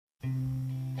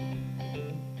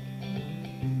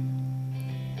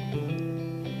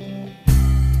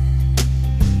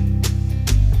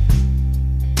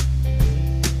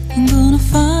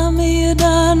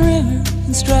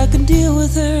and strike a deal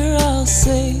with her. I'll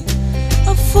say,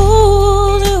 a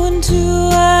fool doing two,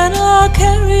 and I'll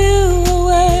carry you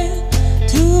away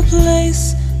to a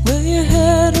place where your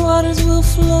headwaters will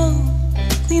flow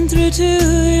clean through to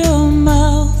your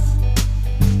mouth.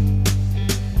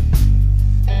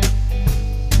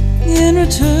 In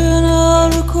return,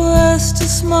 I'll request a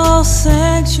small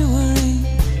sanctuary,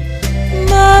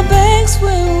 my banks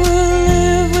where we'll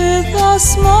live with our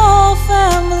small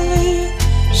family.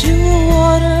 She will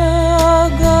water our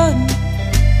garden,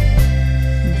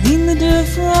 clean the dirt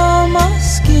from our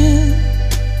skin.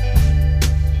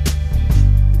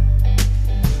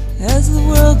 As the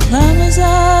world clambers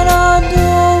at our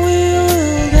door, we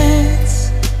will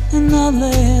dance and not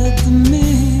let them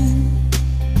in.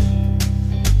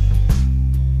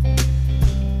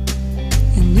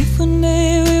 And if one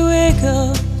day we wake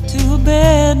up to a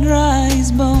bed dry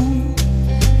as bone,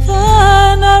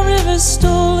 find our rivers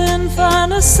stolen,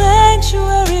 find a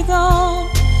sanctuary gone,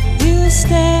 we will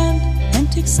stand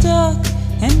and take stock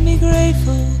and be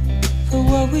grateful for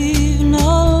what we've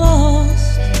not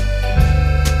lost.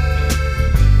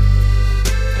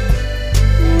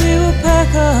 We will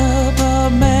pack up our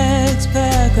bags,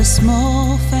 pack a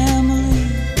small family,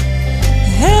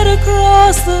 head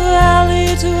across the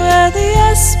valley to where the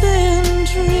aspen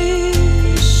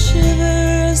trees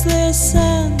shiver as they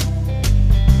ascend.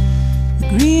 The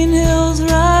green hills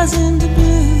rise into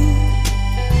blue.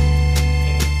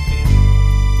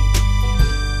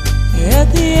 At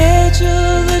the edge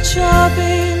of the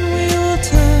chopping, we will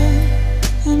turn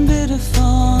and bid a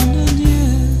fond adieu.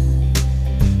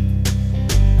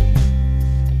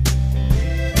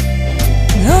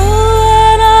 Oh,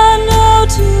 and I know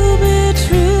to be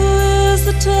true is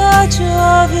the touch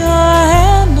of your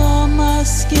hand on my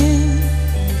skin.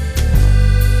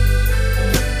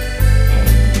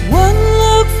 One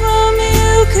look from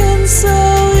you can so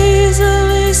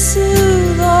easily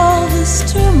soothe all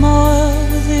this turmoil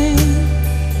within.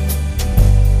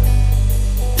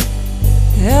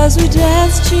 As we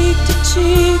dance cheek to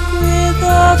cheek with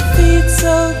our feet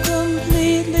so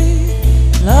completely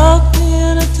locked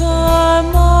in a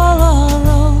time all our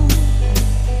own,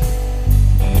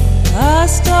 I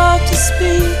start to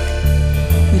speak,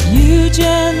 but you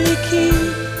gently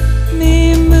keep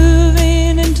me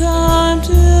moving in time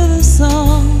to the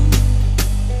song.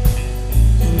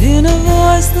 And in a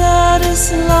voice that is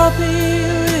sloppy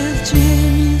with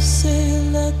gin, you say,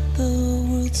 let the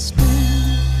world spin.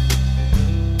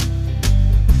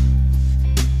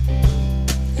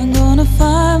 I'm gonna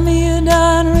find me a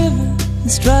dying river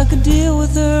and strike a deal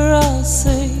with her. I'll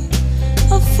say,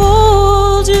 I'll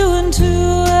fold you in two,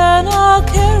 and I'll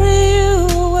carry you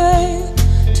away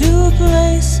to a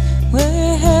place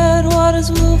where headwaters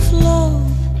will flow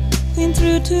clean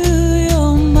through to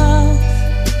your mouth.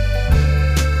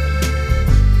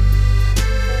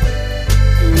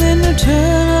 And in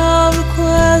return, I'll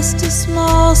request a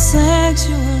small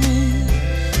sanctuary,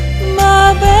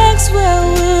 my banks where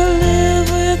we'll live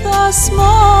with our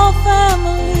small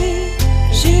family.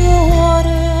 She will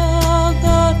water our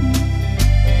garden,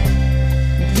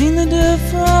 clean the dirt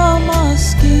from our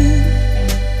skin.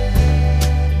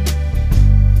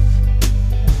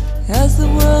 As the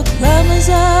world clamors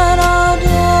at our